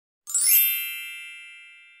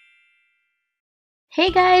Hey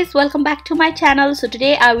guys, welcome back to my channel. So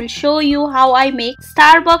today I will show you how I make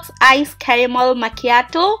Starbucks Iced Caramel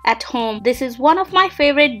Macchiato at home. This is one of my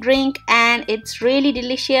favorite drink and it's really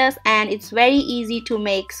delicious and it's very easy to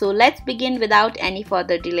make. So let's begin without any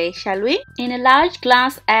further delay, shall we? In a large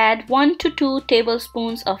glass, add 1 to 2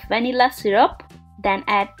 tablespoons of vanilla syrup. Then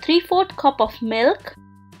add 3/4 cup of milk,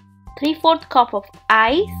 3/4 cup of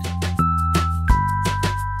ice,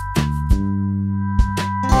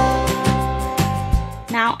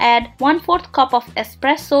 now add 1/4 cup of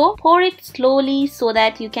espresso. Pour it slowly so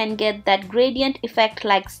that you can get that gradient effect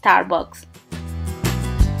like Starbucks.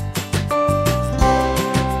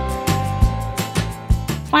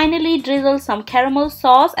 Finally, drizzle some caramel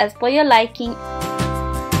sauce as per your liking.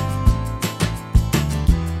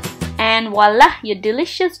 And voila, your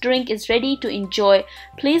delicious drink is ready to enjoy.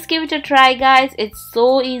 Please give it a try guys. It's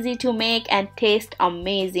so easy to make and taste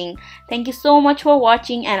amazing. Thank you so much for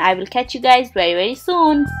watching and I will catch you guys very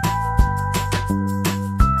soon.